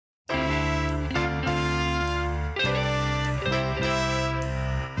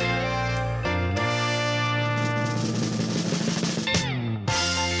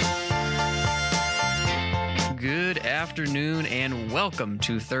afternoon, and welcome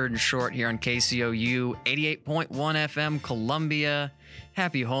to Third and Short here on KCOU 88.1 FM Columbia.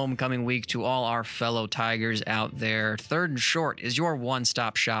 Happy homecoming week to all our fellow Tigers out there. Third and Short is your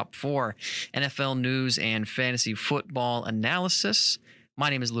one-stop shop for NFL news and fantasy football analysis. My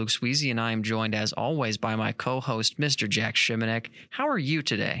name is Luke Sweezy, and I am joined, as always, by my co-host, Mr. Jack Shimanek. How are you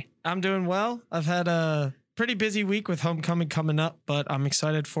today? I'm doing well. I've had a pretty busy week with homecoming coming up, but I'm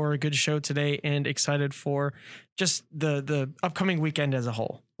excited for a good show today and excited for just the upcoming weekend as a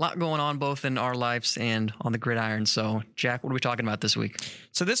whole. A lot going on both in our lives and on the gridiron. So, Jack, what are we talking about this week?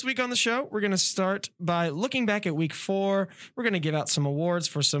 So this week on the show, we're going to start by looking back at week 4. We're going to give out some awards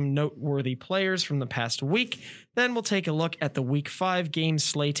for some noteworthy players from the past week. Then we'll take a look at the week 5 game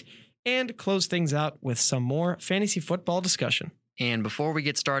slate and close things out with some more fantasy football discussion. And before we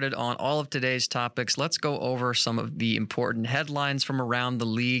get started on all of today's topics, let's go over some of the important headlines from around the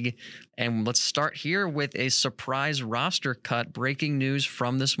league. And let's start here with a surprise roster cut. Breaking news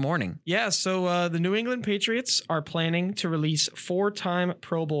from this morning. Yeah, so the New England Patriots are planning to release 4-time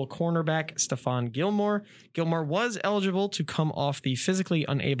Pro Bowl cornerback Stephon Gilmore. Gilmore was eligible to come off the physically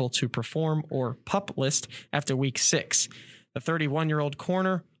unable to perform or PUP list after week 6. The 31-year-old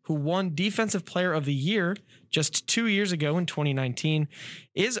corner, who won Defensive Player of the Year just 2 years ago in 2019,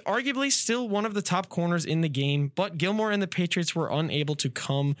 is arguably still one of the top corners in the game, but Gilmore and the Patriots were unable to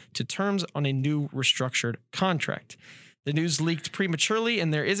come to terms on a new restructured contract. The news leaked prematurely,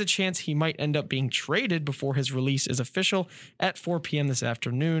 and there is a chance he might end up being traded before his release is official at 4 p.m. this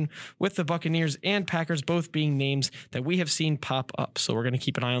afternoon, with the Buccaneers and Packers both being names that we have seen pop up. So we're going to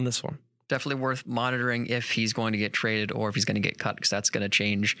keep an eye on this one. Definitely worth monitoring if he's going to get traded or if he's going to get cut, because that's going to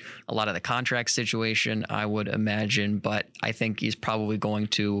change a lot of the contract situation, I would imagine. But I think he's probably going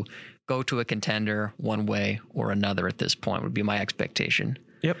to go to a contender one way or another at this point, would be my expectation.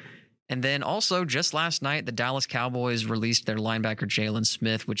 Yep. And then also just last night, the Dallas Cowboys released their linebacker Jalen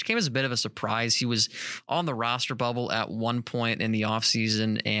Smith, which came as a bit of a surprise. He was on the roster bubble at one point in the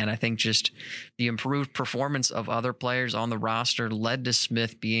offseason, and I think just the improved performance of other players on the roster led to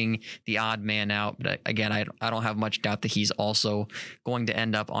Smith being the odd man out. But again, I don't have much doubt that he's also going to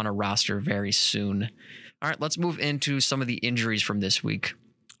end up on a roster very soon. All right, let's move into some of the injuries from this week.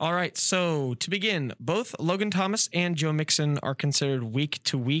 All right, so to begin, both Logan Thomas and Joe Mixon are considered week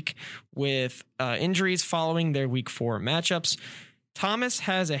to week with injuries following their week 4 matchups. Thomas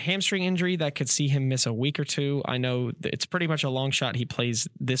has a hamstring injury that could see him miss a week or two. I know it's pretty much a long shot he plays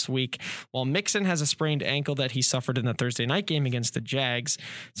this week, while Mixon has a sprained ankle that he suffered in the Thursday night game against the Jags.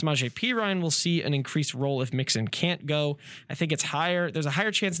 Samaje Perine will see an increased role if Mixon can't go. I think it's higher. There's a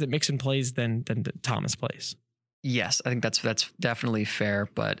higher chance that Mixon plays than Thomas plays. Yes, I think that's definitely fair,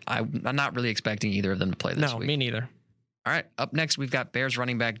 but I'm not really expecting either of them to play this week. No, me neither. All right, up next, we've got Bears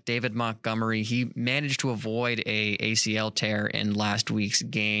running back David Montgomery. He managed to avoid a ACL tear in last week's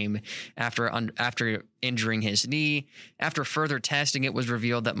game after injuring his knee. After further testing, it was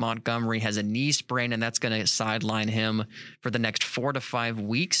revealed that Montgomery has a knee sprain, and that's going to sideline him for the next 4 to 5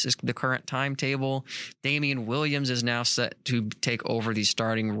 weeks is the current timetable. Damian Williams is now set to take over the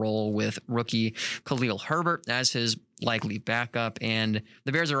starting role with rookie Khalil Herbert as his likely backup, and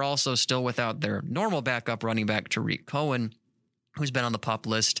the Bears are also still without their normal backup running back Tariq Cohen, who's been on the PUP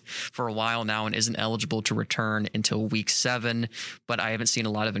list for a while now and isn't eligible to return until week 7, but I haven't seen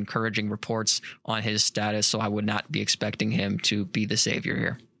a lot of encouraging reports on his status, so I would not be expecting him to be the savior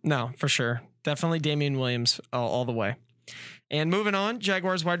here. No, for sure. Definitely Damian Williams all the way. And moving on,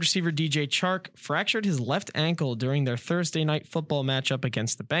 Jaguars wide receiver DJ Chark fractured his left ankle during their Thursday night football matchup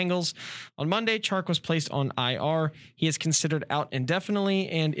against the Bengals. On Monday, Chark was placed on IR. He is considered out indefinitely,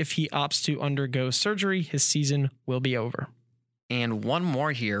 and if he opts to undergo surgery, his season will be over. And one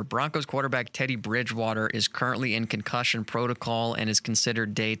more here. Broncos quarterback Teddy Bridgewater is currently in concussion protocol and is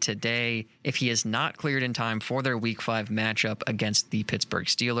considered day-to-day if he is not cleared in time for their Week 5 matchup against the Pittsburgh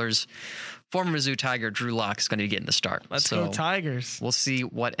Steelers. Former Mizzou Tiger Drew Lock is going to be getting the start. Let's go Tigers. We'll see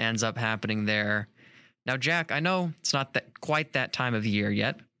what ends up happening there. Now, Jack, I know it's not quite that time of year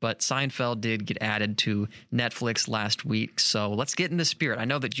yet, but Seinfeld did get added to Netflix last week. So let's get in the spirit. I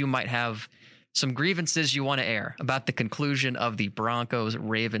know that you might have some grievances you want to air about the conclusion of the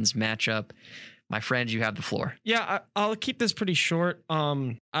Broncos-Ravens matchup. My friend, you have the floor. Yeah, I'll keep this pretty short.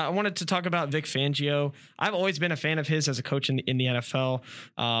 I wanted to talk about Vic Fangio. I've always been a fan of his as a coach in the NFL.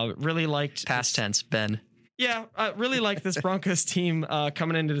 Really liked past tense, Ben. Yeah, I really like this Broncos team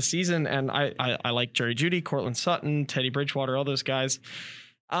coming into the season, and I like Jerry Jeudy, Cortland Sutton, Teddy Bridgewater, all those guys.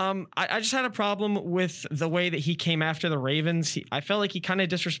 I just had a problem with the way that he came after the Ravens. I felt like he kind of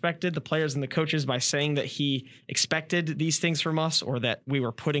disrespected the players and the coaches by saying that he expected these things from us or that we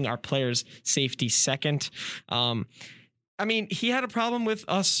were putting our players' safety second. I mean, he had a problem with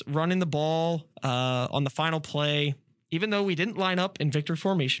us running the ball on the final play. Even though we didn't line up in victory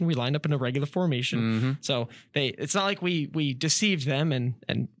formation, we lined up in a regular formation. Mm-hmm. So it's not like we deceived them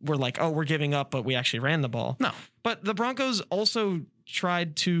and we're like, oh, we're giving up, but we actually ran the ball. No. But the Broncos also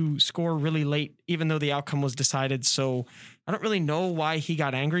tried to score really late, even though the outcome was decided. So I don't really know why he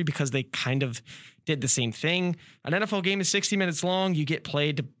got angry, because they kind of did the same thing. An NFL game is 60 minutes long. You get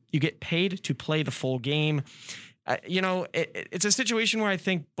paid to play the full game. It's a situation where I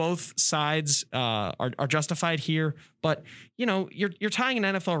think both sides are justified here, but you're tying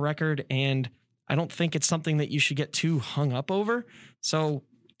an NFL record, and I don't think it's something that you should get too hung up over. So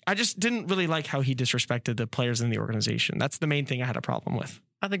I just didn't really like how he disrespected the players in the organization. That's the main thing I had a problem with.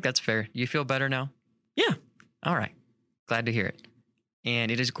 I think that's fair. You feel better now? Yeah. All right. Glad to hear it.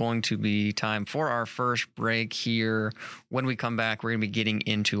 And it is going to be time for our first break here. When we come back, we're going to be getting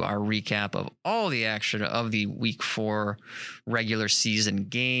into our recap of all the action of the Week 4 regular season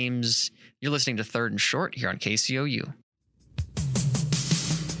games. You're listening to Third and Short here on KCOU.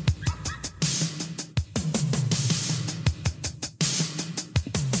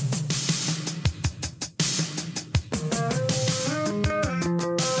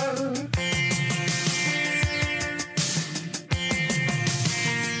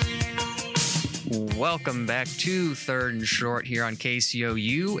 Welcome back to Third and Short here on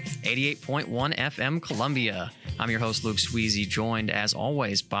KCOU 88.1 FM Columbia. I'm your host, Luke Sweezy, joined as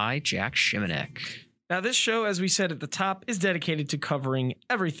always by Jack Shimanek. Now, this show, as we said at the top, is dedicated to covering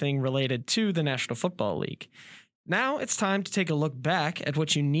everything related to the National Football League. Now it's time to take a look back at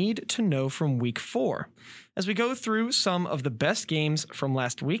what you need to know from Week 4. As we go through some of the best games from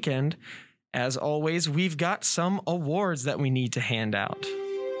last weekend, as always, we've got some awards that we need to hand out.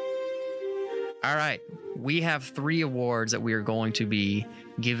 All right, we have 3 awards that we are going to be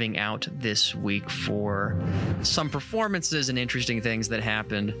giving out this week for some performances and interesting things that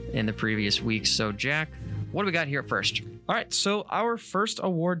happened in the previous week. So, Jack, what do we got here first? All right, so our first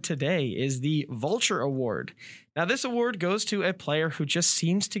award today is the Vulture Award. Now, this award goes to a player who just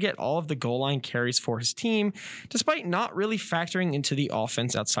seems to get all of the goal line carries for his team, despite not really factoring into the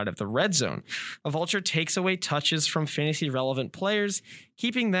offense outside of the red zone. A Vulture takes away touches from fantasy-relevant players,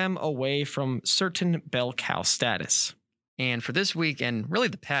 keeping them away from certain bell cow status. And for this week, and really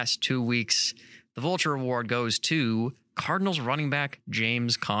the past 2 weeks, the Vulture Award goes to Cardinals running back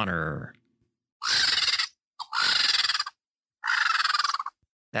James Conner.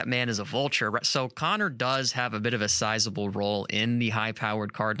 That man is a vulture. So Conner does have a bit of a sizable role in the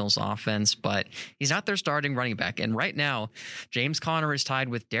high-powered Cardinals offense, but he's not their starting running back. And right now, James Conner is tied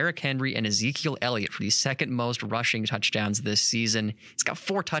with Derrick Henry and Ezekiel Elliott for the second most rushing touchdowns this season. He's got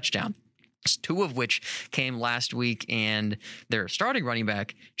 4 touchdowns. 2 of which came last week, and their starting running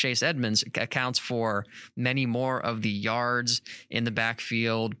back, Chase Edmonds, accounts for many more of the yards in the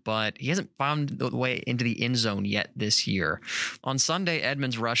backfield, but he hasn't found the way into the end zone yet this year. On Sunday,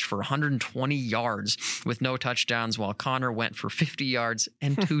 Edmonds rushed for 120 yards with no touchdowns, while Conner went for 50 yards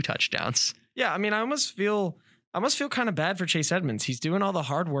and 2 touchdowns. Yeah, I mean, I almost feel kind of bad for Chase Edmonds. He's doing all the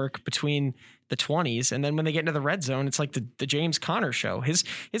hard work between the 20s, and then when they get into the red zone, it's like the James Conner show. His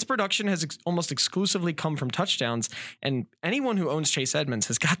production has almost exclusively come from touchdowns, and anyone who owns Chase Edmonds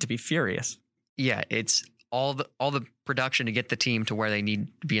has got to be furious. Yeah, it's all the production to get the team to where they need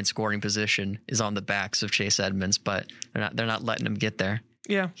to be in scoring position is on the backs of Chase Edmonds, but they're not letting him get there.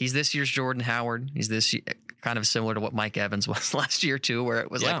 Yeah, he's this year's Jordan Howard. He's this year, kind of similar to what Mike Evans was last year too, where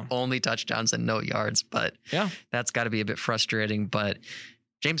it was like only touchdowns and no yards. But that's got to be a bit frustrating. But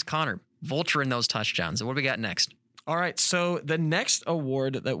James Conner, vulture in those touchdowns. What do we got next? All right, so the next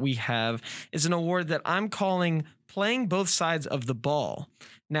award that we have is an award that I'm calling playing both sides of the ball.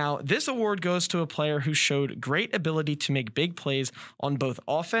 Now, this award goes to a player who showed great ability to make big plays on both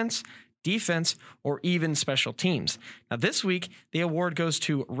offense, defense, or even special teams. Now, this week, the award goes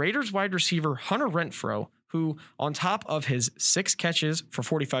to Raiders wide receiver Hunter Renfrow, who, on top of his 6 catches for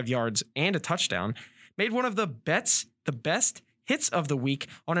 45 yards and a touchdown, made one of the best hits of the week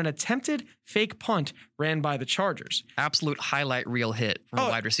on an attempted fake punt ran by the Chargers. Absolute highlight reel hit from a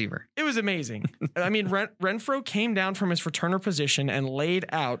wide receiver. It was amazing. I mean, Renfrow came down from his returner position and laid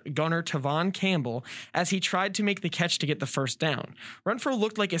out gunner Tavon Campbell as he tried to make the catch to get the first down. Renfrow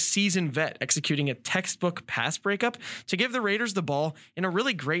looked like a seasoned vet executing a textbook pass breakup to give the Raiders the ball in a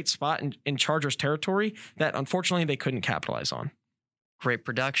really great spot in Chargers territory that unfortunately they couldn't capitalize on. Great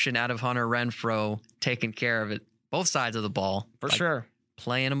production out of Hunter Renfrow, taking care of it. Both sides of the ball. For sure.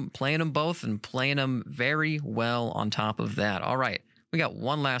 Playing them both and playing them very well on top of that. All right. We got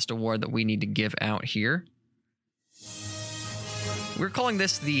one last award that we need to give out here. We're calling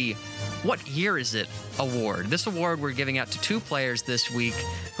this the What Year Is It award. This award we're giving out to two players this week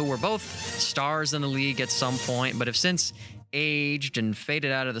who were both stars in the league at some point, but have since aged and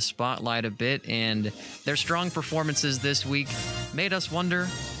faded out of the spotlight a bit, and their strong performances this week made us wonder,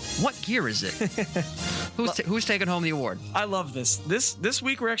 what year is it? Who's taking home the award? I love this. This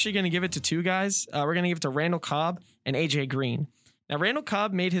week we're actually going to give it to two guys. We're going to give it to Randall Cobb and AJ Green. Now, Randall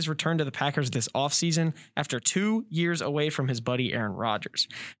Cobb made his return to the Packers this offseason after 2 years away from his buddy Aaron Rodgers.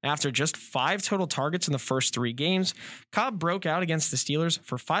 Now, after just 5 total targets in the first 3 games, Cobb broke out against the Steelers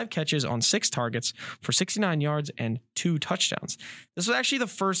for 5 catches on 6 targets for 69 yards and 2 touchdowns. This was actually the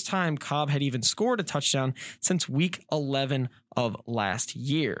first time Cobb had even scored a touchdown since week 11 of last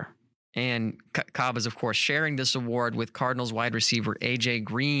year. And Cobb is, of course, sharing this award with Cardinals wide receiver AJ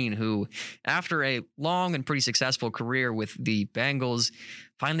Green, who, after a long and pretty successful career with the Bengals,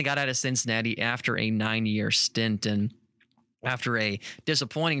 finally got out of Cincinnati after a 9-year stint. And after a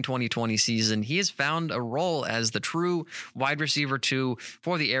disappointing 2020 season, he has found a role as the true wide receiver 2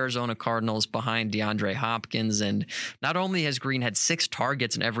 for the Arizona Cardinals behind DeAndre Hopkins. And not only has Green had 6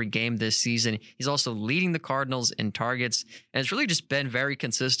 targets in every game this season, he's also leading the Cardinals in targets. And it's really just been very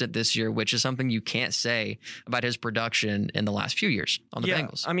consistent this year, which is something you can't say about his production in the last few years on the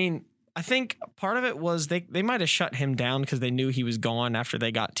Bengals. I mean, I think part of it was they might have shut him down because they knew he was gone after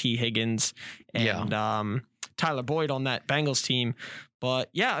they got T. Higgins and Tyler Boyd on that Bengals team. But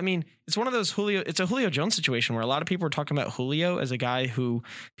yeah, I mean, it's one of those it's a Julio Jones situation where a lot of people are talking about Julio as a guy who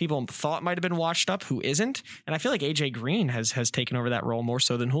people thought might have been washed up, who isn't. And I feel like AJ Green has taken over that role more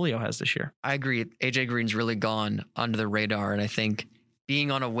so than Julio has this year. I agree. AJ Green's really gone under the radar. And I think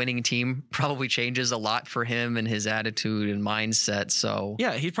being on a winning team probably changes a lot for him and his attitude and mindset. So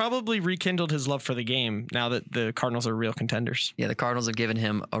yeah, he probably rekindled his love for the game now that the Cardinals are real contenders. Yeah, the Cardinals have given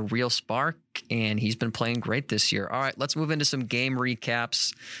him a real spark, and he's been playing great this year. All right, let's move into some game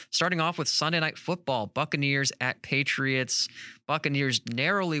recaps. Starting off with Sunday Night Football, Buccaneers at Patriots. Buccaneers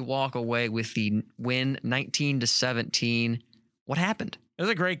narrowly walk away with the win, 19-17. What happened? It was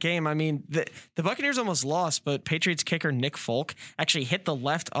a great game. I mean, the Buccaneers almost lost, but Patriots kicker Nick Folk actually hit the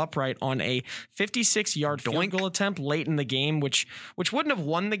left upright on a 56-yard field goal attempt late in the game, which wouldn't have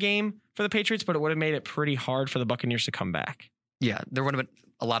won the game for the Patriots, but it would have made it pretty hard for the Buccaneers to come back. Yeah, there would have been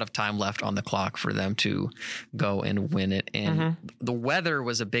a lot of time left on the clock for them to go and win it. And the weather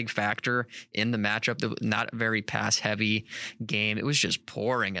was a big factor in the matchup. Not a very pass-heavy game. It was just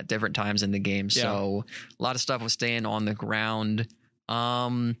pouring at different times in the game. Yeah. So a lot of stuff was staying on the ground.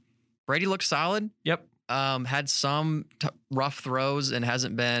 Brady looked solid. Yep. Had some rough throws and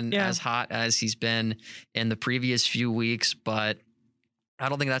hasn't been as hot as he's been in the previous few weeks, but I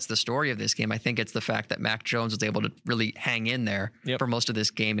don't think that's the story of this game. I think it's the fact that Mac Jones was able to really hang in there for most of this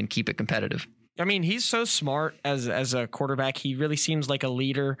game and keep it competitive. I mean, he's so smart as a quarterback. He really seems like a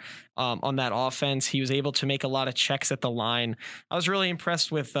leader on that offense. He was able to make a lot of checks at the line. I was really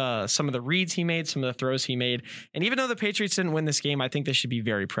impressed with some of the reads he made, some of the throws he made. And even though the Patriots didn't win this game, I think they should be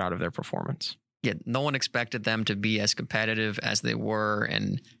very proud of their performance. Yeah, no one expected them to be as competitive as they were.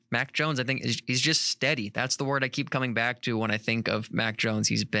 And Mac Jones, I think, he's just steady. That's the word I keep coming back to when I think of Mac Jones.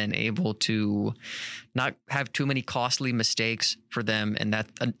 He's been able to not have too many costly mistakes for them,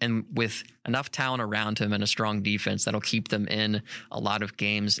 and with enough talent around him and a strong defense that'll keep them in a lot of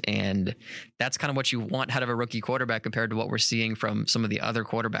games. And that's kind of what you want out of a rookie quarterback compared to what we're seeing from some of the other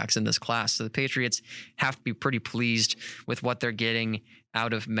quarterbacks in this class. So the Patriots have to be pretty pleased with what they're getting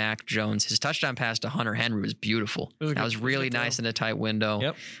out of Mac Jones. His touchdown pass to Hunter Henry was beautiful. That was really nice in a tight window.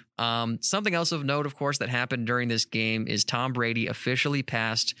 Yep. Something else of note, of course, that happened during this game is Tom Brady officially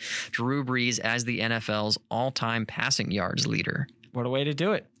passed Drew Brees as the NFL's all-time passing yards leader. What a way to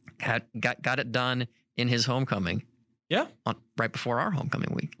do it. Got it done in his homecoming. Yeah. Right before our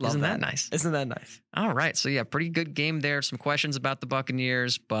homecoming week. Love Isn't that nice? Isn't that nice? All right. So, yeah, pretty good game there. Some questions about the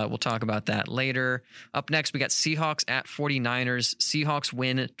Buccaneers, but we'll talk about that later. Up next, we got Seahawks at 49ers. Seahawks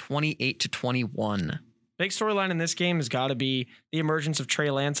win 28-21. Big storyline in this game has got to be the emergence of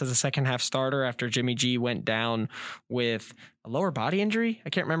Trey Lance as a second half starter after Jimmy G went down with a lower body injury. I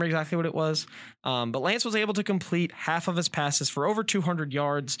can't remember exactly what it was. But Lance was able to complete half of his passes for over 200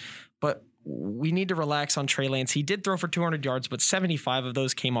 yards, but we need to relax on Trey Lance. He did throw for 200 yards, but 75 of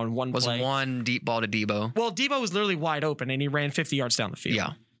those came on one play. Was one deep ball to Debo. Well, Debo was literally wide open and he ran 50 yards down the field.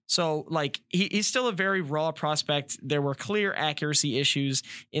 Yeah. So, like, he's still a very raw prospect. There were clear accuracy issues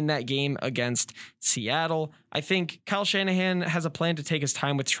in that game against Seattle. I think Kyle Shanahan has a plan to take his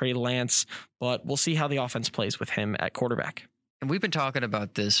time with Trey Lance, but we'll see how the offense plays with him at quarterback. And we've been talking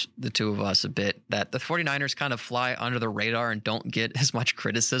about this, the two of us, a bit, that the 49ers kind of fly under the radar and don't get as much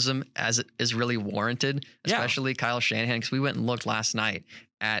criticism as is really warranted, especially Kyle Shanahan, because we went and looked last night.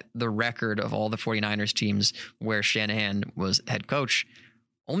 at the record of all the 49ers teams where Shanahan was head coach,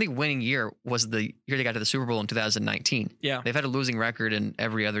 only winning year was the year they got to the Super Bowl in 2019. Yeah. They've had a losing record in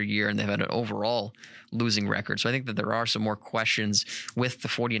every other year, and they've had an overall losing record. So I think that there are some more questions with the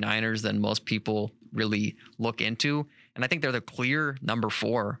 49ers than most people really look into. And I think they're the clear number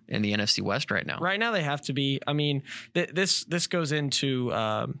 4 in the NFC West right now. Right now they have to be. I mean, this goes into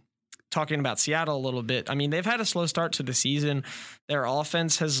talking about Seattle a little bit. I mean, they've had a slow start to the season. Their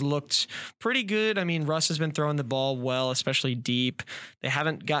offense has looked pretty good. I mean, Russ has been throwing the ball well, especially deep. They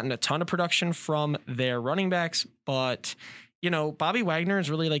haven't gotten a ton of production from their running backs, but Bobby Wagner is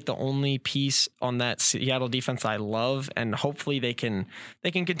really like the only piece on that Seattle defense I love, and hopefully they can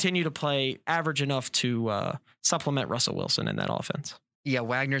continue to play average enough to supplement Russell Wilson in that offense. Yeah,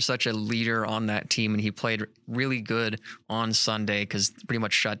 Wagner's such a leader on that team, and he played really good on Sunday because pretty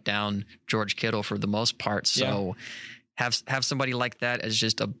much shut down George Kittle for the most part. So have somebody like that as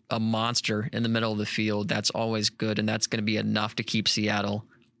just a monster in the middle of the field, that's always good, and that's going to be enough to keep Seattle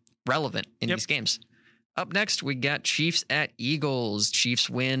relevant in these games. Up next, we got Chiefs at Eagles.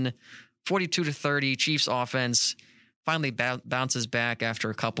 Chiefs win 42-30. Chiefs offense finally bounces back after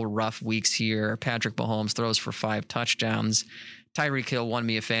a couple rough weeks here. Patrick Mahomes throws for 5 touchdowns. Tyreek Hill won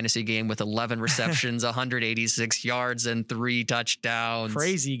me a fantasy game with 11 receptions, 186 yards, and 3 touchdowns.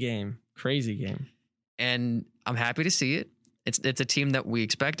 Crazy game. And I'm happy to see it. It's a team that we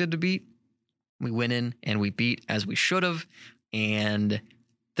expected to beat. We went in and we beat as we should have. And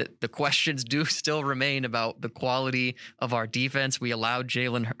the questions do still remain about the quality of our defense. We allowed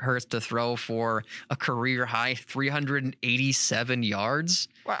Jalen Hurts to throw for a career high 387 yards.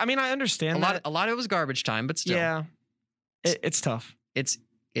 Well, I mean, I understand that. A lot of it was garbage time, but still. Yeah. It's tough. It's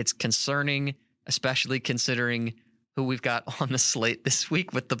concerning, especially considering who we've got on the slate this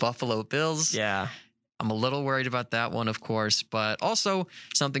week with the Buffalo Bills. Yeah. I'm a little worried about that one, of course, but also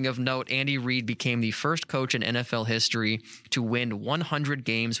something of note, Andy Reid became the first coach in NFL history to win 100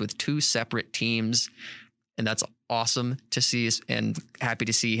 games with 2 separate teams. And that's awesome to see, and happy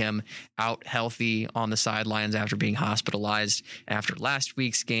to see him out healthy on the sidelines after being hospitalized after last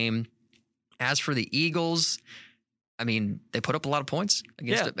week's game. As for the Eagles, I mean, they put up a lot of points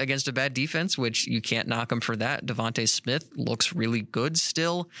against a bad defense, which you can't knock them for that. Devontae Smith looks really good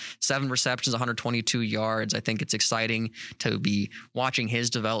still. 7 receptions, 122 yards. I think it's exciting to be watching his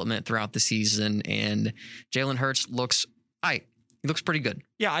development throughout the season. And Jalen Hurts looks he looks pretty good.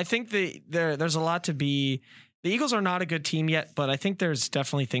 Yeah, I think there's a lot to be. The Eagles are not a good team yet, but I think there's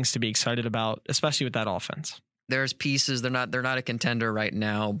definitely things to be excited about, especially with that offense. There's pieces. They're not a contender right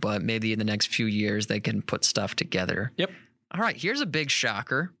now, but maybe in the next few years they can put stuff together. Yep. All right, here's a big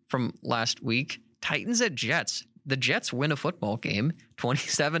shocker from last week. Titans at Jets. The Jets win a football game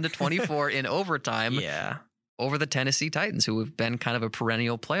 27-24 in overtime over the Tennessee Titans, who have been kind of a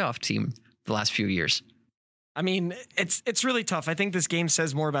perennial playoff team the last few years. I mean, it's really tough. I think this game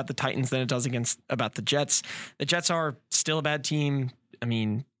says more about the Titans than it does about the Jets. The Jets are still a bad team. I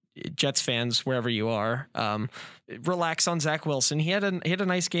mean, Jets fans, wherever you are, relax on Zach Wilson. He had a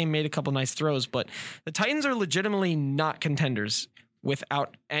nice game, made a couple nice throws, but the Titans are legitimately not contenders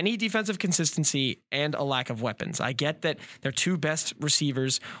without any defensive consistency and a lack of weapons. I get that their 2 best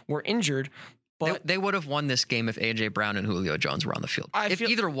receivers were injured, but they would have won this game if A.J. Brown and Julio Jones were on the field. If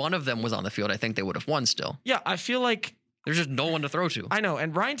either one of them was on the field, I think they would have won still. Yeah, I feel like there's just no one to throw to. I know.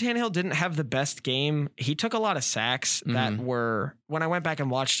 And Ryan Tannehill didn't have the best game. He took a lot of sacks that were, when I went back and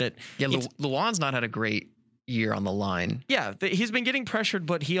watched it. Yeah, Luan's not had a great year on the line. Yeah, he's been getting pressured,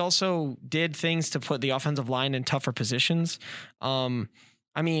 but he also did things to put the offensive line in tougher positions. I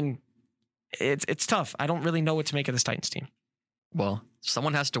mean, it's tough. I don't really know what to make of this Titans team. Well,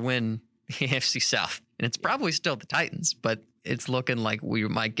 someone has to win the AFC South, and it's probably still the Titans, but it's looking like we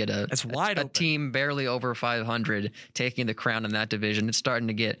might get a team barely over 500 taking the crown in that division. It's starting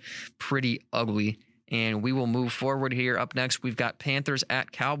to get pretty ugly, and we will move forward here. Up next, we've got Panthers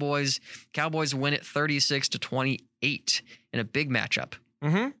at Cowboys. Cowboys win it 36-28 in a big matchup.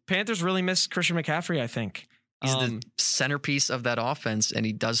 Panthers really miss Christian McCaffrey, I think. He's the centerpiece of that offense, and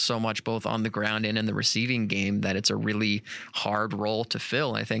he does so much both on the ground and in the receiving game that it's a really hard role to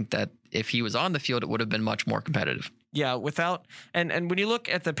fill. I think that if he was on the field, it would have been much more competitive. Yeah, and when you look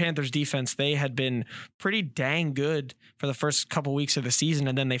at the Panthers defense, they had been pretty dang good for the first couple weeks of the season,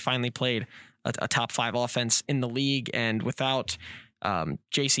 and then they finally played a top 5 offense in the league. And without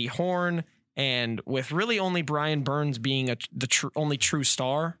J.C. Horn, and with really only Brian Burns being the only true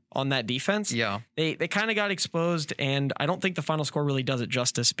star on that defense, they kind of got exposed. And I don't think the final score really does it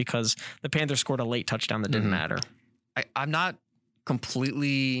justice because the Panthers scored a late touchdown that didn't matter. I'm not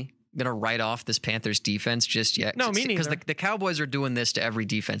completely gonna write off this Panthers defense just yet. No, me neither. Because the Cowboys are doing this to every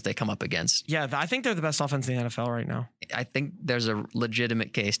defense they come up against. Yeah, I think they're the best offense in the NFL right now. I think there's a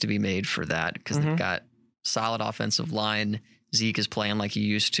legitimate case to be made for that because they've got solid offensive line. Zeke is playing like he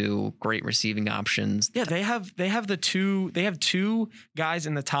used to. Great receiving options. Yeah, they have two guys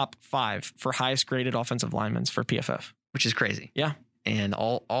in the top 5 for highest graded offensive linemen for PFF, which is crazy. Yeah. And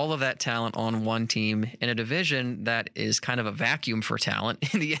all of that talent on one team in a division that is kind of a vacuum for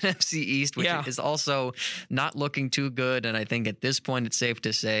talent in the NFC East, which is also not looking too good. And I think at this point, it's safe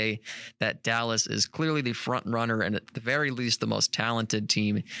to say that Dallas is clearly the front runner and at the very least the most talented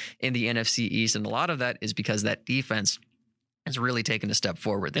team in the NFC East. And a lot of that is because that defense has really taken a step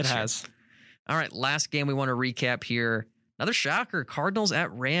forward this year. It has. All right, last game we want to recap here. Another shocker, Cardinals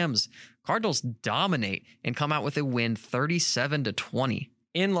at Rams. Cardinals dominate and come out with a win 37-20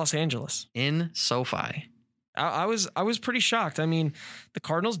 in Los Angeles. In SoFi. I was pretty shocked. I mean, the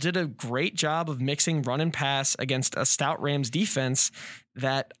Cardinals did a great job of mixing run and pass against a stout Rams defense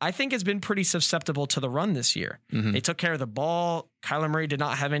that I think has been pretty susceptible to the run this year. They took care of the ball. Kyler Murray did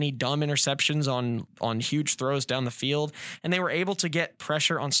not have any dumb interceptions on huge throws down the field, and they were able to get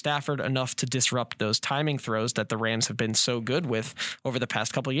pressure on Stafford enough to disrupt those timing throws that the Rams have been so good with over the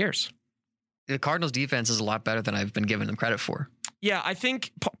past couple of years. The Cardinals defense is a lot better than I've been giving them credit for. Yeah, I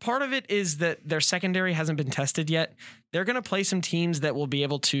think part of it is that their secondary hasn't been tested yet. They're going to play some teams that will be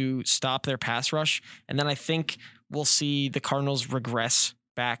able to stop their pass rush. And then I think we'll see the Cardinals regress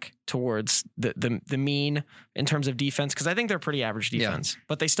back towards the mean in terms of defense, because I think they're pretty average defense,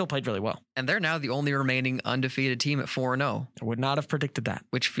 but they still played really well. And they're now the only remaining undefeated team at 4-0. I would not have predicted that.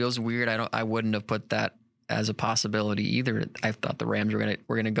 Which feels weird. I wouldn't have put that as a possibility either. I thought the Rams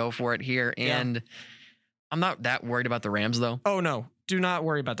were gonna go for it here, and I'm not that worried about the Rams though. Oh no, do not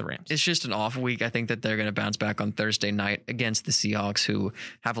worry about the Rams. It's just an off week. I think that they're gonna bounce back on Thursday night against the Seahawks, who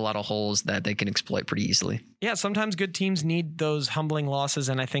have a lot of holes that they can exploit pretty easily. Yeah, sometimes good teams need those humbling losses,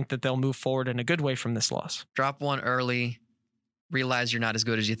 and I think that they'll move forward in a good way from this loss. Drop one early, realize you're not as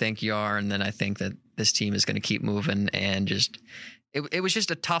good as you think you are, and then I think that this team is going to keep moving, and just it was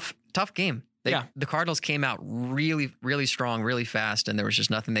just a tough game. The Cardinals came out really, really strong, really fast, and there was just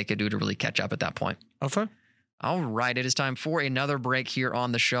nothing they could do to really catch up at that point. Okay. All right, it is time for another break here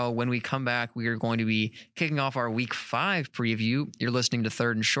on the show. When we come back, we are going to be kicking off our Week 5 preview. You're listening to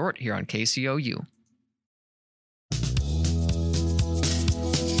Third and Short here on KCOU.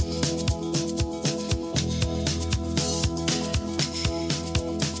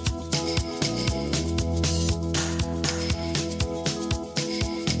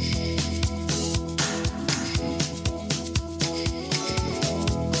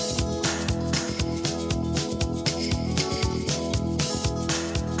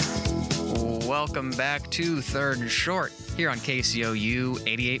 Welcome back to Third and Short here on KCOU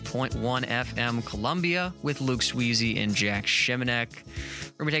 88.1 FM Columbia with Luke Sweezy and Jack Shimanek.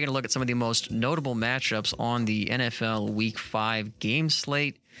 We're going to be taking a look at some of the most notable matchups on the NFL Week 5 game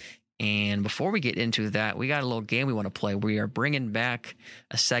slate. And before we get into that, we got a little game we want to play. We are bringing back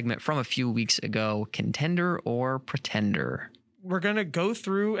a segment from a few weeks ago, Contender or Pretender. We're going to go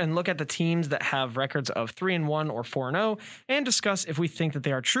through and look at the teams that have records of 3-1 or 4-0 and discuss if we think that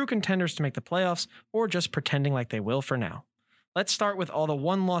they are true contenders to make the playoffs or just pretending like they will for now. Let's start with all the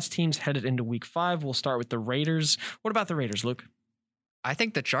one-loss teams headed into Week 5. We'll start with the Raiders. What about the Raiders, Luke? I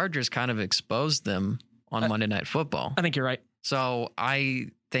think the Chargers kind of exposed them on Monday Night Football. I think you're right. So I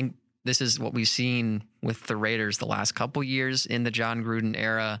think this is what we've seen with the Raiders the last couple years in the John Gruden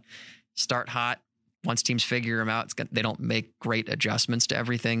era. Start hot. Once teams figure them out, they don't make great adjustments to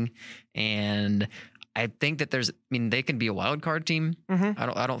everything. And I think that they can be a wild card team. Mm-hmm.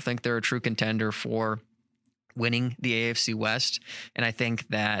 I don't think they're a true contender for winning the AFC West. And I think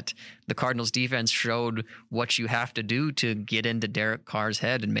that the Cardinals defense showed what you have to do to get into Derek Carr's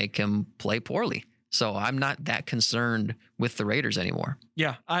head and make him play poorly. So I'm not that concerned with the Raiders anymore.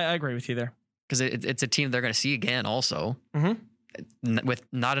 Yeah, I agree with you there. Because it's a team they're going to see again also. Mm-hmm. With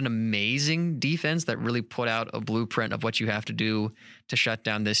not an amazing defense that really put out a blueprint of what you have to do to shut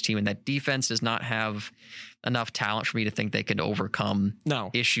down this team. And that defense does not have enough talent for me to think they could overcome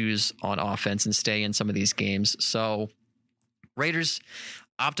issues on offense and stay in some of these games. So Raiders,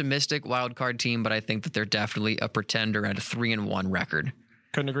 optimistic wild card team, but I think that they're definitely a pretender at a 3-1 record.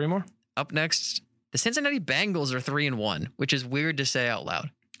 Couldn't agree more. Up next, the Cincinnati Bengals are 3-1, which is weird to say out loud.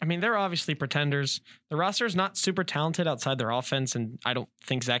 I mean, they're obviously pretenders. The roster is not super talented outside their offense, and I don't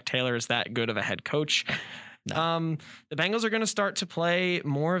think Zach Taylor is that good of a head coach. No. The Bengals are going to start to play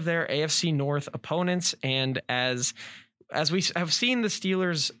more of their AFC North opponents, and as as we have seen the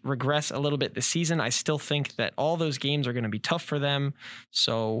Steelers regress a little bit this season, I still think that all those games are going to be tough for them.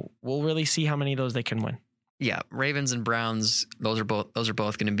 So we'll really see how many of those they can win. Yeah, Ravens and Browns, those are both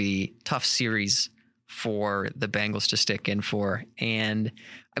going to be tough series for the Bengals to stick in for. And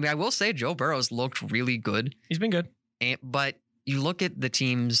I mean, I will say Joe Burrow's looked really good. He's been good. But you look at the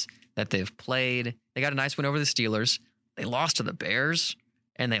teams that they've played, they got a nice win over the Steelers. They lost to the Bears,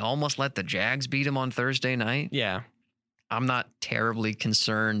 and they almost let the Jags beat them on Thursday night. Yeah. I'm not terribly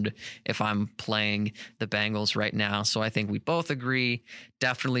concerned if I'm playing the Bengals right now. So I think we both agree,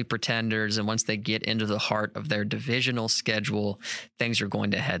 definitely pretenders. And once they get into the heart of their divisional schedule, things are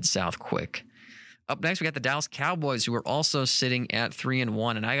going to head south quick. Up next, we got the Dallas Cowboys, who are also sitting at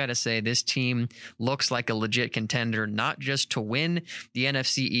 3-1. And I got to say, this team looks like a legit contender, not just to win the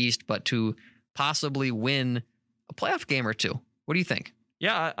NFC East, but to possibly win a playoff game or two. What do you think?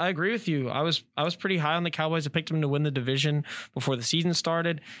 Yeah, I agree with you. I was pretty high on the Cowboys. I picked them to win the division before the season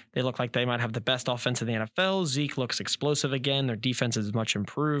started. They look like they might have the best offense in the NFL. Zeke looks explosive again. Their defense is much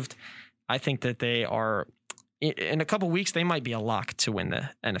improved. I think that they are, in a couple weeks, they might be a lock to win the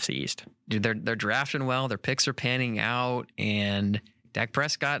NFC East. Dude, they're drafting well. Their picks are panning out. And Dak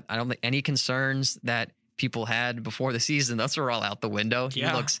Prescott, I don't think any concerns that people had before the season, those are all out the window. He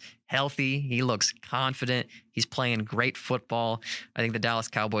looks healthy. He looks confident. He's playing great football. I think the Dallas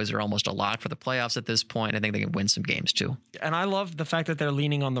Cowboys are almost a lock for the playoffs at this point. I think they can win some games too. And I love the fact that they're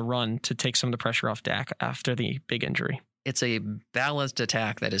leaning on the run to take some of the pressure off Dak after the big injury. It's a balanced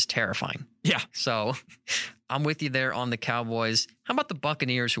attack that is terrifying. Yeah. So I'm with you there on the Cowboys. How about the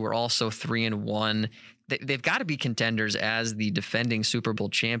Buccaneers, who are also 3-1? They've got to be contenders as the defending Super Bowl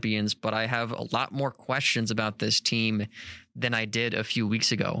champions, but I have a lot more questions about this team than I did a few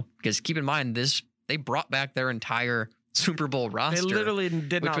weeks ago. Because keep in mind, they brought back their entire Super Bowl roster. They literally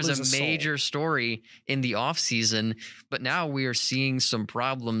did not lose which was a major story in the offseason. But now we are seeing some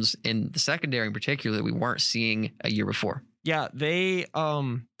problems in the secondary in particular that we weren't seeing a year before. Yeah,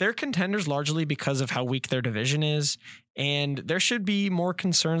 they're contenders largely because of how weak their division is. And there should be more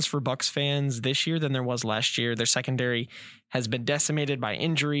concerns for Bucs fans this year than there was last year. Their secondary has been decimated by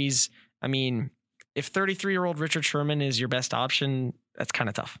injuries. I mean, if 33-year-old Richard Sherman is your best option, that's kind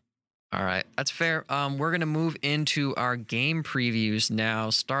of tough. All right, that's fair. We're going to move into our game previews now,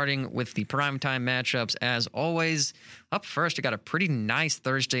 starting with the primetime matchups. As always, up first, I got a pretty nice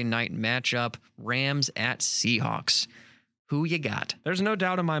Thursday night matchup, Rams at Seahawks. Who you got? There's no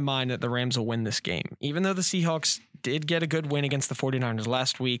doubt in my mind that the Rams will win this game. Even though the Seahawks did get a good win against the 49ers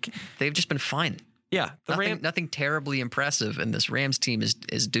last week. They've just been fine. Yeah. Nothing terribly impressive, and this Rams team is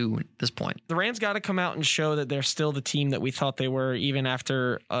due at this point. The Rams got to come out and show that they're still the team that we thought they were, even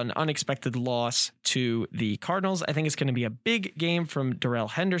after an unexpected loss to the Cardinals. I think it's going to be a big game from Darrell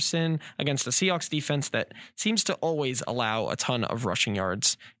Henderson against the Seahawks defense that seems to always allow a ton of rushing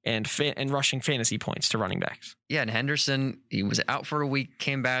yards and rushing fantasy points to running backs. Yeah, and Henderson, he was out for a week,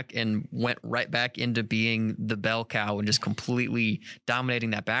 came back and went right back into being the bell cow and just completely dominating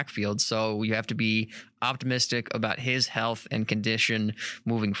that backfield. So you have to be optimistic about his health and condition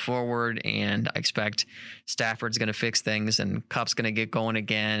moving forward. And I expect Stafford's going to fix things and Kupp's going to get going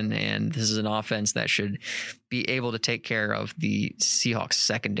again. And this is an offense that should be able to take care of the Seahawks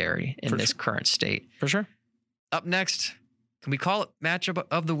secondary in this current state. For sure. Up next, can we call it matchup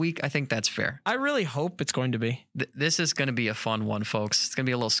of the week? I think that's fair. I really hope it's going to be. This is going to be a fun one, folks. It's going to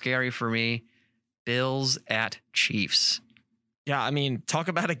be a little scary for me. Bills at Chiefs. Yeah, I mean, talk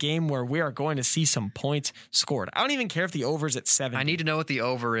about a game where we are going to see some points scored. I don't even care if the over's at 7. I need to know what the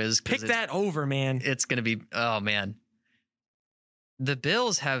over is. Pick that over, man. It's going to be, oh, man. The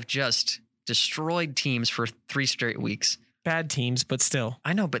Bills have just destroyed teams for 3 straight weeks. Bad teams, but still.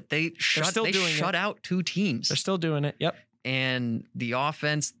 I know, but they shut out 2 teams. They're still doing it. Yep. And the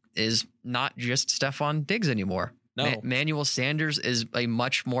offense is not just Stephon Diggs anymore. No. Manuel Sanders is a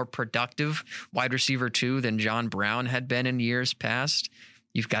much more productive wide receiver too than John Brown had been in years past.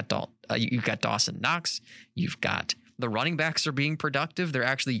 You've got Dawson Knox. You've got the running backs are being productive. They're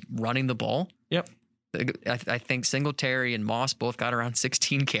actually running the ball. Yep. I think Singletary and Moss both got around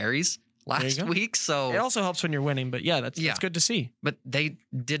 16 carries last week. So it also helps when you're winning, but that's good to see. But they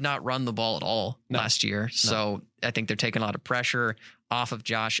did not run the ball at all last year. So I think they're taking a lot of pressure off of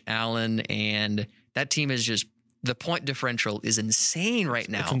Josh Allen, and that team is just, the point differential is insane right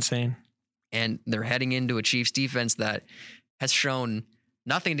now. It's insane. And they're heading into a Chiefs defense that has shown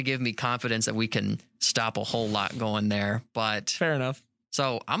nothing to give me confidence that we can stop a whole lot going there. But fair enough.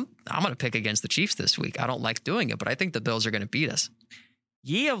 So I'm going to pick against the Chiefs this week. I don't like doing it, but I think the Bills are going to beat us.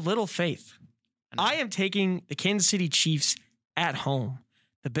 Ye of little faith. I am taking the Kansas City Chiefs at home.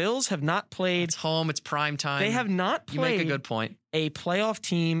 The Bills have not played. It's home. It's prime time. They have not You make played a good point. a playoff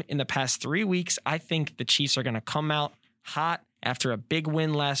team in the past 3 weeks. I think the Chiefs are going to come out hot after a big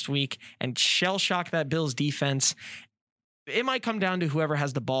win last week and shell shock that Bills defense. It might come down to whoever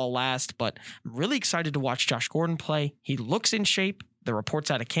has the ball last, but I'm really excited to watch Josh Gordon play. He looks in shape. The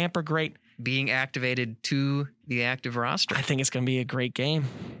reports out of camp are great. Being activated to the active roster. I think it's going to be a great game.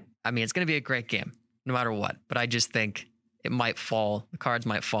 I mean, it's going to be a great game no matter what, but I just think the cards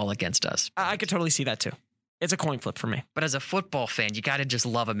might fall against us. I could totally see that too. It's a coin flip for me. But as a football fan, you got to just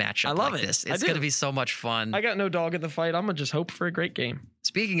love a matchup I love like it. this. I It's do. going to be so much fun. I got no dog in the fight. I'm going to just hope for a great game.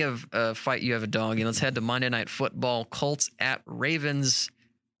 Speaking of fight, you have a dog. And let's head to Monday Night Football. Colts at Ravens.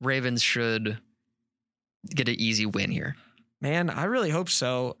 Ravens should get an easy win here. Man, I really hope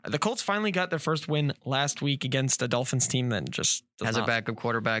so. The Colts finally got their first win last week against a Dolphins team that just Has a backup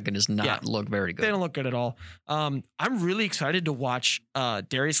quarterback and does not look very good. They don't look good at all. I'm really excited to watch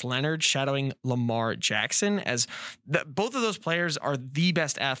Darius Leonard shadowing Lamar Jackson, as both of those players are the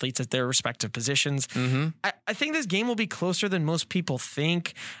best athletes at their respective positions. Mm-hmm. I think this game will be closer than most people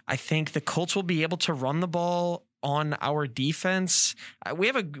think. I think the Colts will be able to run the ball on our defense. We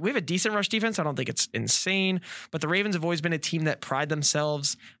have a decent rush defense. I don't think it's insane, but the Ravens have always been a team that pride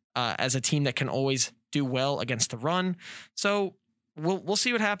themselves as a team that can always do well against the run. So we'll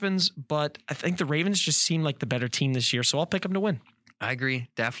see what happens, but I think the Ravens just seem like the better team this year, so I'll pick them to win. I agree.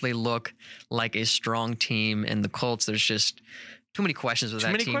 Definitely look like a strong team. And the Colts, there's just too many questions with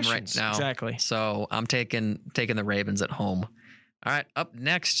that team right now. Exactly. So I'm taking the Ravens at home. All right, up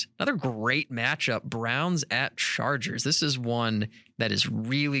next, another great matchup, Browns at Chargers. This is one that is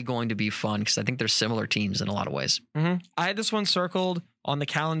really going to be fun because I think they're similar teams in a lot of ways. Mm-hmm. I had this one circled on the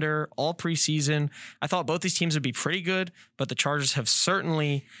calendar all preseason. I thought both these teams would be pretty good, but the Chargers have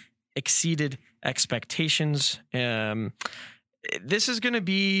certainly exceeded expectations. This is going to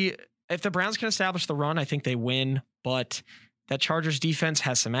be, if the Browns can establish the run, I think they win, but that Chargers defense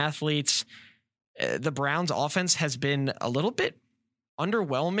has some athletes. The Browns offense has been a little bit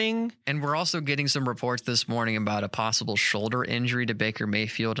underwhelming. And we're also getting some reports this morning about a possible shoulder injury to Baker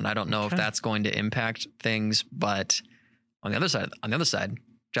Mayfield. And I don't know if that's going to impact things, but on the other side,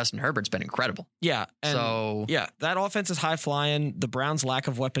 Justin Herbert's been incredible. Yeah. That offense is high flying. The Browns' lack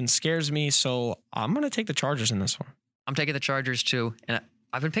of weapons scares me. So I'm going to take the Chargers in this one. I'm taking the Chargers too. And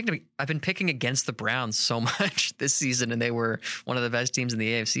I've been picking against the Browns so much this season, and they were one of the best teams in the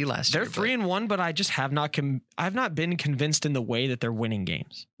AFC last year. They're 3-1, but I just have not been convinced in the way that they're winning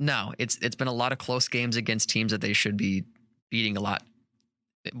games. No, it's been a lot of close games against teams that they should be beating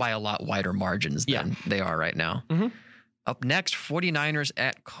by a lot wider margins than they are right now. Mm-hmm. Up next, 49ers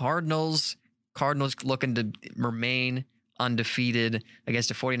at Cardinals. Cardinals looking to remain undefeated against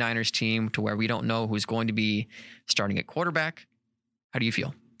a 49ers team to where we don't know who's going to be starting at quarterback. How do you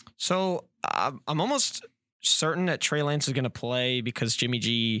feel? So I'm almost certain that Trey Lance is going to play because Jimmy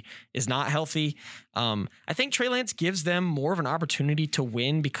G is not healthy. I think Trey Lance gives them more of an opportunity to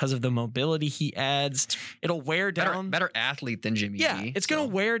win because of the mobility he adds. It'll wear down better athlete than Jimmy G. It's going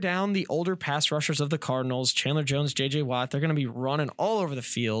to wear down the older pass rushers of the Cardinals, Chandler Jones, JJ Watt. They're going to be running all over the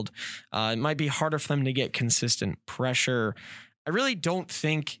field. It might be harder for them to get consistent pressure. I really don't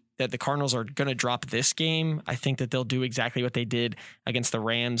think that the Cardinals are going to drop this game. I think that they'll do exactly what they did against the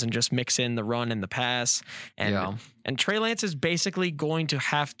Rams and just mix in the run and the pass. And Trey Lance is basically going to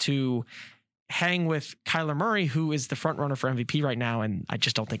have to hang with Kyler Murray, who is the front runner for MVP right now. And I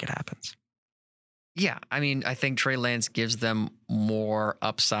just don't think it happens. Yeah. I mean, I think Trey Lance gives them more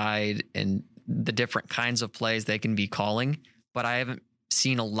upside in the different kinds of plays they can be calling, but I haven't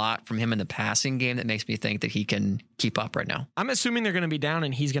seen a lot from him in the passing game that makes me think that he can keep up right now. I'm assuming they're going to be down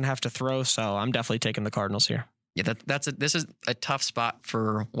and he's going to have to throw, so I'm definitely taking the Cardinals here. Yeah, this is a tough spot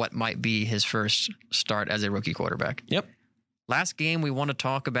for what might be his first start as a rookie quarterback. Yep. Last game we want to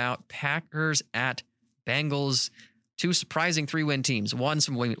talk about, Packers at Bengals. Two surprising 3-win teams. One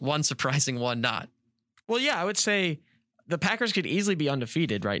surprising, one not. Well, yeah, I would say the Packers could easily be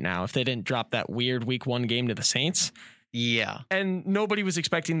undefeated right now if they didn't drop that weird week 1 game to the Saints. Yeah. And nobody was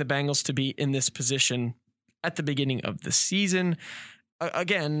expecting the Bengals to be in this position at the beginning of the season.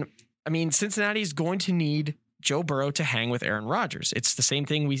 Again, I mean, Cincinnati's going to need Joe Burrow to hang with Aaron Rodgers. It's the same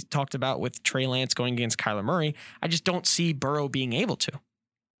thing we talked about with Trey Lance going against Kyler Murray. I just don't see Burrow being able to.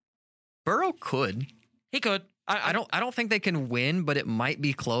 Burrow could. He could. I don't think they can win, but it might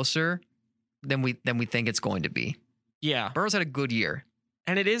be closer than we think it's going to be. Yeah. Burrow's had a good year.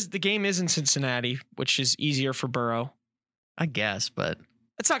 And the game is in Cincinnati, which is easier for Burrow. I guess, but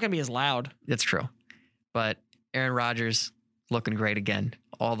it's not going to be as loud. That's true. But Aaron Rodgers, looking great again.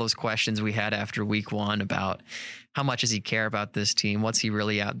 All those questions we had after week 1 about how much does he care about this team? What's he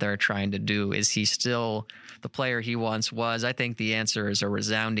really out there trying to do? Is he still the player he once was? I think the answer is a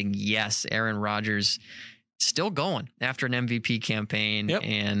resounding yes. Aaron Rodgers still going after an MVP campaign. Yep.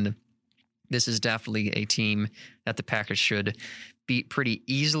 And this is definitely a team that the Packers should beat pretty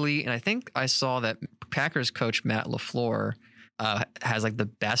easily. And I think I saw that Packers coach Matt LaFleur has like the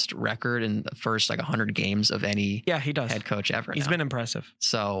best record in the first 100 games of any he does. head coach ever. He's been impressive.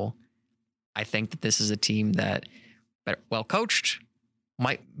 So I think that this is a team that, well coached,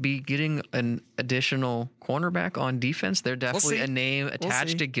 might be getting an additional cornerback on defense. They're definitely a name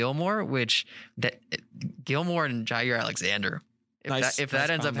attached to Gilmore, which Gilmore and Jair Alexander. If that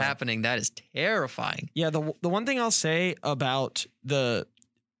ends up happening, that is terrifying. Yeah, the one thing I'll say about the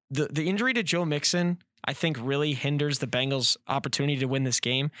injury to Joe Mixon, I think really hinders the Bengals' opportunity to win this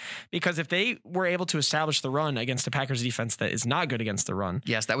game, because if they were able to establish the run against the Packers defense that is not good against the run.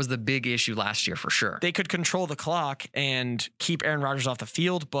 Yes, that was the big issue last year for sure. They could control the clock and keep Aaron Rodgers off the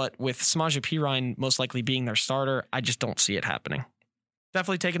field, but with Samaje Perine most likely being their starter, I just don't see it happening.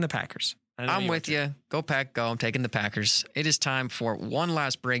 Definitely taking the Packers. I'm with you. Go Pack, go. I'm taking the Packers. It is time for one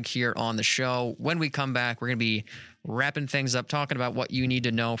last break here on the show. When we come back, we're going to be wrapping things up, talking about what you need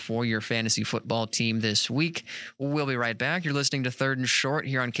to know for your fantasy football team this week. We'll be right back. You're listening to Third and Short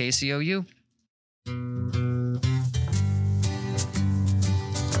here on KCOU.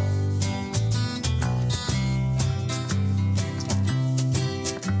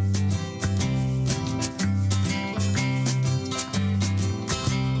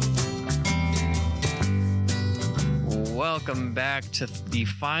 Welcome back to the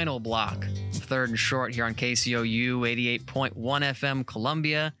final block of Third and Short here on KCOU 88.1 FM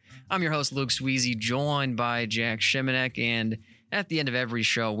Columbia. I'm your host, Luke Sweezy, joined by Jack Shimanek. And at the end of every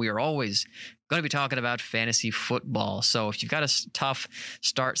show, we are always going to be talking about fantasy football. So if you've got a tough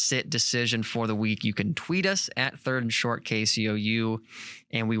start-sit decision for the week, you can tweet us at Third and Short KCOU,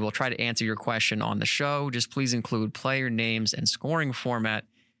 and we will try to answer your question on the show. Just please include player names and scoring format.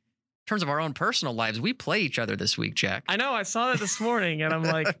 In terms of our own personal lives, we play each other this week, Jack. I know. I saw that this morning, and I'm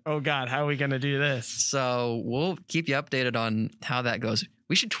like, oh, God, how are we going to do this? So we'll keep you updated on how that goes.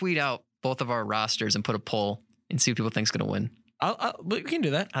 We should tweet out both of our rosters and put a poll and see what people think's going to win. We can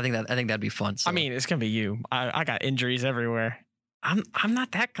do that. I think that'd be fun. So. I mean, it's going to be you. I got injuries everywhere. I'm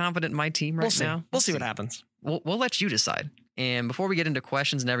not that confident in my team now. We'll see what happens. We'll let you decide. And before we get into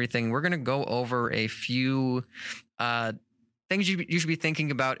questions and everything, we're going to go over a few things you should be thinking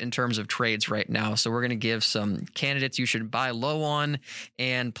about in terms of trades right now. So we're going to give some candidates you should buy low on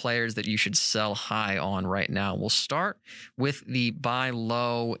and players that you should sell high on right now. We'll start with the buy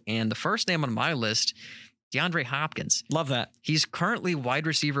low. And the first name on my list, DeAndre Hopkins. Love that. He's currently wide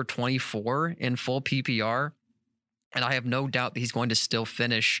receiver 24 in full PPR. And I have no doubt that he's going to still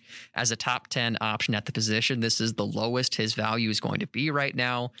finish as a top 10 option at the position. This is the lowest his value is going to be right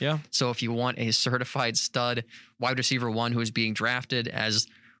now. Yeah. So if you want a certified stud wide receiver 1 who is being drafted as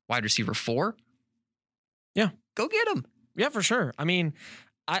wide receiver 4, go get him. Yeah, for sure. I mean,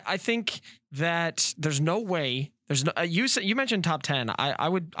 I think that there's no way. There's no. You mentioned top 10. I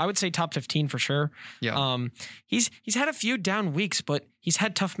would say top 15 for sure. Yeah. He's had a few down weeks, but he's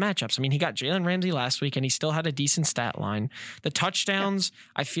had tough matchups. I mean, he got Jalen Ramsey last week, and he still had a decent stat line. The touchdowns,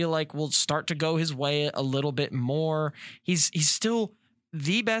 I feel like, will start to go his way a little bit more. He's still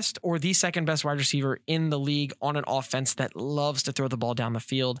the best or the second best wide receiver in the league on an offense that loves to throw the ball down the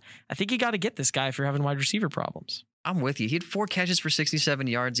field. I think you got to get this guy if you're having wide receiver problems. I'm with you. He had 4 catches for 67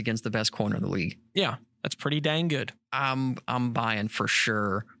 yards against the best corner in the league. Yeah, that's pretty dang good. I'm buying for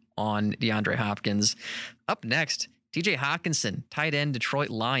sure on DeAndre Hopkins. Up next, TJ Hawkinson, tight end,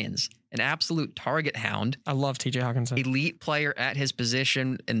 Detroit Lions, an absolute target hound. I love TJ Hawkinson. Elite player at his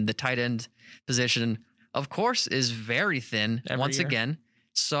position, and the tight end position, of course, is very thin once again.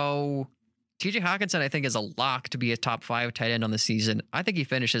 So TJ Hawkinson, I think, is a lock to be a top 5 tight end on the season. I think he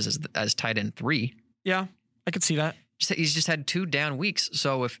finishes as tight end 3. Yeah, I could see that. He's just had 2 down weeks.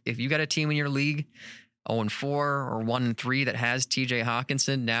 So if you got a team in your league 0-4 or 1-3 that has TJ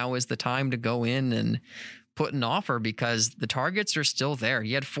Hawkinson, now is the time to go in and put an offer, because the targets are still there.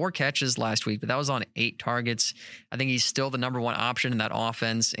 He had 4 catches last week, but that was on 8 targets. I think he's still the number 1 option in that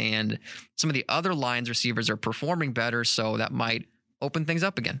offense, and some of the other Lions receivers are performing better, so that might open things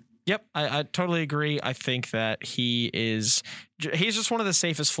up again. Yep, I totally agree. I think that he's just one of the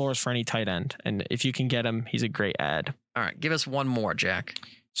safest floors for any tight end. And if you can get him, he's a great ad. All right, give us one more, Jack.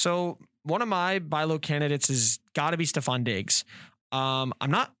 So one of my buy low candidates has got to be Stephon Diggs. I'm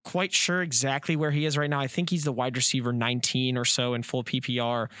not quite sure exactly where he is right now. I think he's the wide receiver 19 or so in full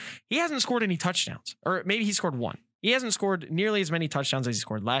PPR. He hasn't scored any touchdowns, or maybe he scored 1. He hasn't scored nearly as many touchdowns as he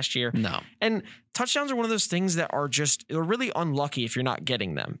scored last year. No. And touchdowns are one of those things that are they're really unlucky if you're not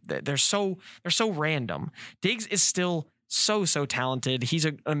getting them. They're so random. Diggs is still so talented. He's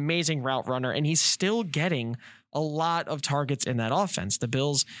an amazing route runner, and he's still getting a lot of targets in that offense. The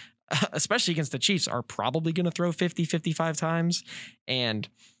Bills, especially against the Chiefs, are probably going to throw 50, 55 times. And,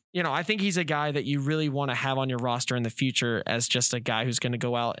 I think he's a guy that you really want to have on your roster in the future as just a guy who's going to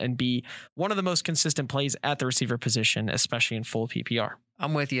go out and be one of the most consistent plays at the receiver position, especially in full PPR.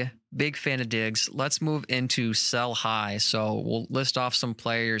 I'm with you. Big fan of Diggs. Let's move into sell high. So we'll list off some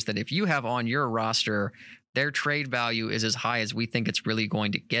players that if you have on your roster, their trade value is as high as we think it's really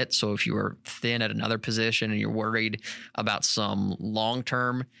going to get. So if you are thin at another position and you're worried about some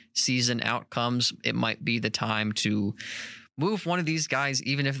long-term season outcomes, it might be the time to move one of these guys,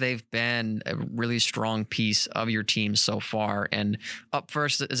 even if they've been a really strong piece of your team so far. And up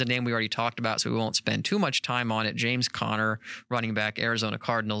first is a name we already talked about, so we won't spend too much time on it. James Conner, running back, Arizona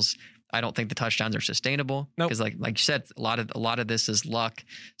Cardinals. I don't think the touchdowns are sustainable because, like you said, a lot of this is luck.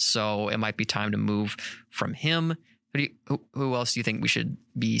 So it might be time to move from him. Who else do you think we should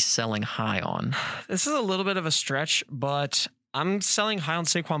be selling high on? This is a little bit of a stretch, but I'm selling high on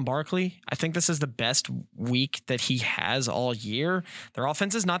Saquon Barkley. I think this is the best week that he has all year. Their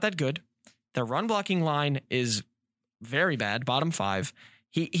offense is not that good. Their run blocking line is very bad, bottom 5.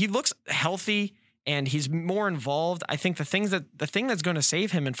 He looks healthy and he's more involved. I think the thing that's going to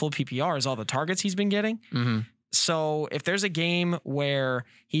save him in full PPR is all the targets he's been getting. Mm-hmm. So if there's a game where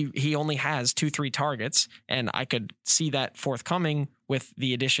he only has 2-3 targets, and I could see that forthcoming with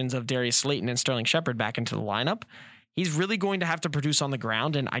the additions of Darius Slayton and Sterling Shepard back into the lineup, he's really going to have to produce on the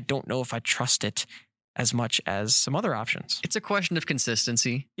ground, and I don't know if I trust it as much as some other options. It's a question of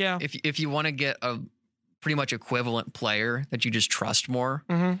consistency. Yeah. If you want to get a pretty much equivalent player that you just trust more,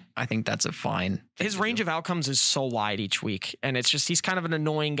 I think that's a fine. His range of outcomes is so wide each week, and it's just he's kind of an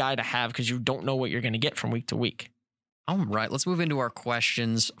annoying guy to have because you don't know what you're going to get from week to week. All right, let's move into our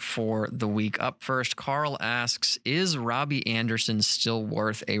questions for the week. Up first, Carl asks, is Robbie Anderson still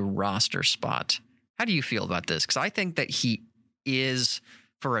worth a roster spot? How do you feel about this? Because I think that he is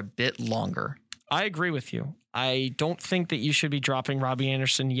for a bit longer. I agree with you. I don't think that you should be dropping Robbie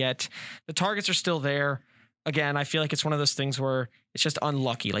Anderson yet. The targets are still there. Again, I feel like it's one of those things where it's just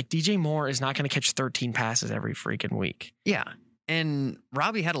unlucky. Like DJ Moore is not going to catch 13 passes every freaking week. Yeah. And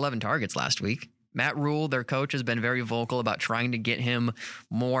Robbie had 11 targets last week. Matt Rule, their coach, has been very vocal about trying to get him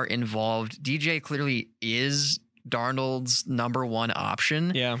more involved. DJ clearly is Darnold's number one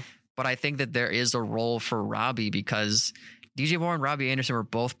option. Yeah. But I think that there is a role for Robbie because DJ Moore and Robbie Anderson were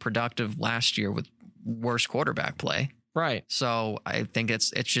both productive last year with worse quarterback play. Right. So I think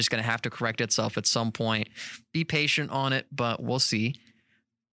it's just going to have to correct itself at some point. Be patient on it, but we'll see.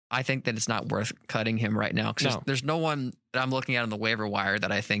 I think that it's not worth cutting him right now because there's no one that I'm looking at on the waiver wire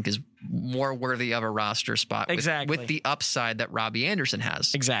that I think is more worthy of a roster spot with the upside that Robbie Anderson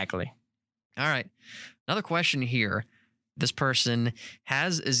has. Exactly. All right. Another question here. This person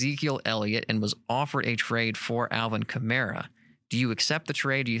has Ezekiel Elliott and was offered a trade for Alvin Kamara. Do you accept the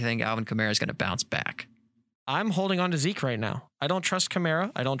trade? Do you think Alvin Kamara is going to bounce back? I'm holding on to Zeke right now. I don't trust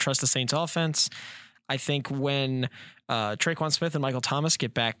Kamara. I don't trust the Saints offense. I think when Traquan Smith and Michael Thomas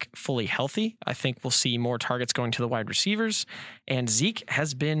get back fully healthy, I think we'll see more targets going to the wide receivers. And Zeke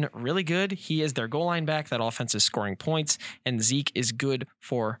has been really good. He is their goal line back. That offense is scoring points. And Zeke is good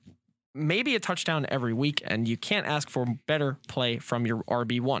for maybe a touchdown every week. And you can't ask for better play from your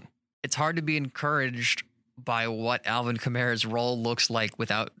RB1. It's hard to be encouraged by what Alvin Kamara's role looks like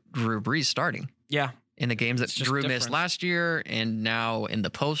without Drew Brees starting. Yeah. In the games that Drew missed last year and now in the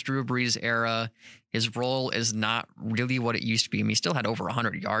post-Drew Brees era, his role is not really what it used to be. I mean, he still had over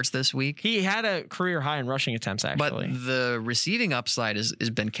 100 yards this week. He had a career high in rushing attempts, actually. But the receiving upside has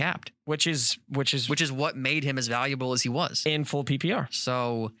been capped. Which is what made him as valuable as he was. In full PPR.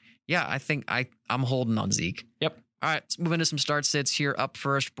 So, yeah, I think I'm holding on Zeke. Yep. All right, let's move into some start sits here. Up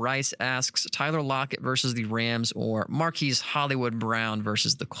first, Bryce asks, Tyler Lockett versus the Rams or Marquise Hollywood Brown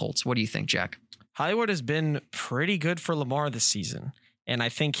versus the Colts. What do you think, Jack? Hollywood has been pretty good for Lamar this season. And I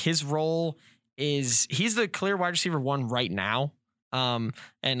think his role is he's the clear wide receiver 1 right now. And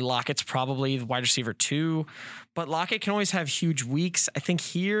Lockett's probably the wide receiver 2. But Lockett can always have huge weeks. I think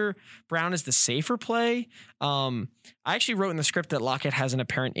here Brown is the safer play. I actually wrote in the script that Lockett has an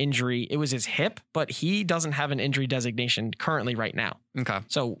apparent injury. It was his hip, but he doesn't have an injury designation currently right now. Okay.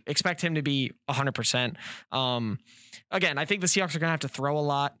 So expect him to be 100%. Again, I think the Seahawks are going to have to throw a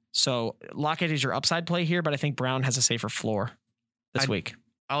lot. So Lockett is your upside play here, but I think Brown has a safer floor this week.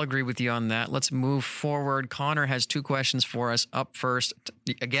 I'll agree with you on that. Let's move forward. Connor has 2 questions for us. Up first,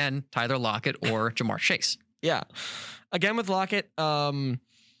 again, Tyler Lockett or Jamar Chase. Yeah. Again with Lockett,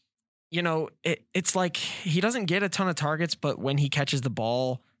 it's like he doesn't get a ton of targets, but when he catches the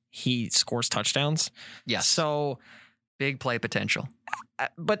ball, he scores touchdowns. Yes. So big play potential.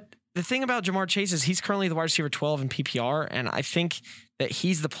 But the thing about Jamar Chase is he's currently the wide receiver 12 in PPR, and I think that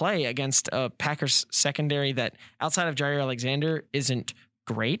he's the play against a Packers secondary that outside of Jair Alexander isn't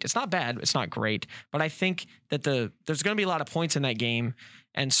great. It's not bad. It's not great. But I think that there's going to be a lot of points in that game.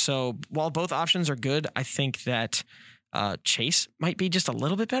 And so while both options are good, I think that Chase might be just a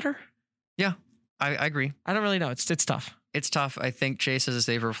little bit better. Yeah, I agree. I don't really know. It's tough. It's tough. I think Chase has a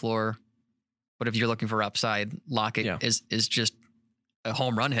safer floor. But if you're looking for upside, Lockett is just a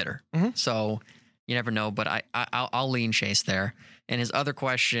home run hitter. Mm-hmm. So you never know. But I'll lean Chase there. And his other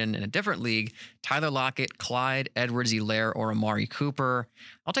question in a different league, Tyler Lockett, Clyde Edwards-Helaire, or Amari Cooper.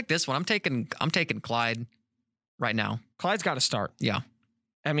 I'll take this one. I'm taking Clyde right now. Clyde's got to start. Yeah.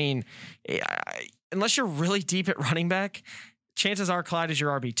 I mean, unless you're really deep at running back, chances are Clyde is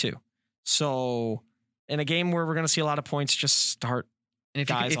your RB2. So in a game where we're going to see a lot of points, just start. And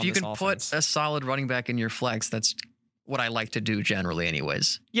if you can put a solid running back in your flex, that's what I like to do generally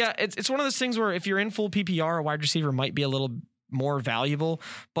anyways. Yeah, it's one of those things where if you're in full PPR, a wide receiver might be a little more valuable.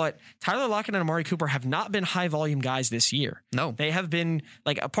 But Tyler Lockett and Amari Cooper have not been high volume guys this year. No. They have been,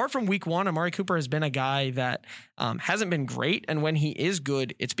 apart from week one, Amari Cooper has been a guy that hasn't been great. And when he is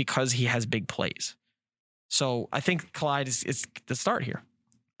good, it's because he has big plays. So I think Clyde is the start here.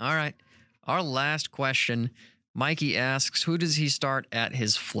 All right. Our last question. Mikey asks, who does he start at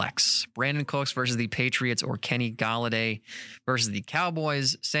his flex? Brandon Cooks versus the Patriots or Kenny Golladay versus the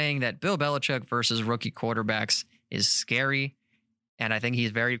Cowboys, saying that Bill Belichick versus rookie quarterbacks is scary. And I think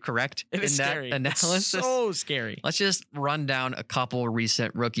he's very correct in that analysis. It's so scary. Let's just run down a couple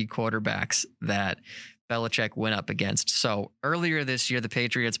recent rookie quarterbacks that Belichick went up against. So earlier this year, the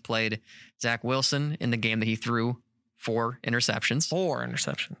Patriots played Zach Wilson in the game that he threw 4 interceptions. 4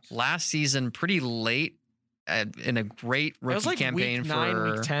 interceptions. Last season, pretty late in a great rookie campaign week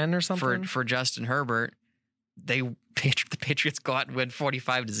 9, week 10 or something for Justin Herbert. The Patriots go out and win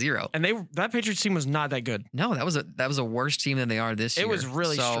 45-0. And that Patriots team was not that good. No, that was a worse team than they are this year. It was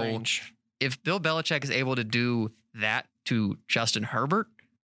really strange. If Bill Belichick is able to do that to Justin Herbert,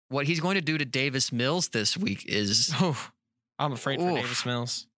 what he's going to do to Davis Mills this week is... I'm afraid for Davis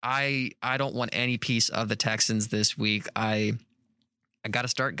Mills. I don't want any piece of the Texans this week. I got to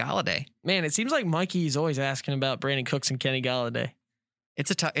start Golladay. Man, it seems like Mikey's always asking about Brandon Cooks and Kenny Golladay. It's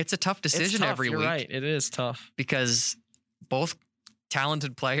a tough decision every week. You're right. It is tough. Because both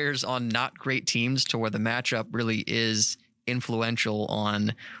talented players on not great teams to where the matchup really is influential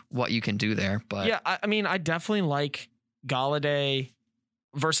on what you can do there. But yeah, I mean, I definitely like Golladay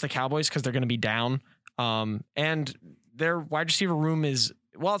versus the Cowboys because they're going to be down. And their wide receiver room is,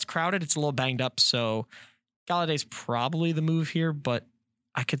 while it's crowded, it's a little banged up. So Galladay's probably the move here, but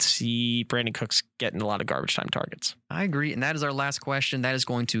I could see Brandon Cooks getting a lot of garbage time targets. I agree. And that is our last question. That is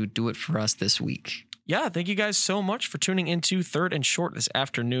going to do it for us this week. Yeah, thank you guys so much for tuning into Third and Short this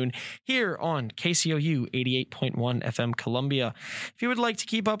afternoon here on KCOU 88.1 FM Columbia. If you would like to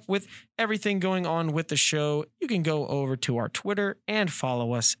keep up with everything going on with the show, you can go over to our Twitter and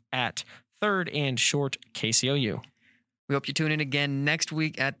follow us at Third and Short KCOU. We hope you tune in again next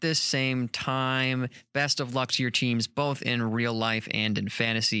week at this same time. Best of luck to your teams, both in real life and in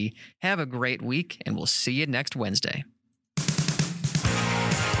fantasy. Have a great week, and we'll see you next Wednesday.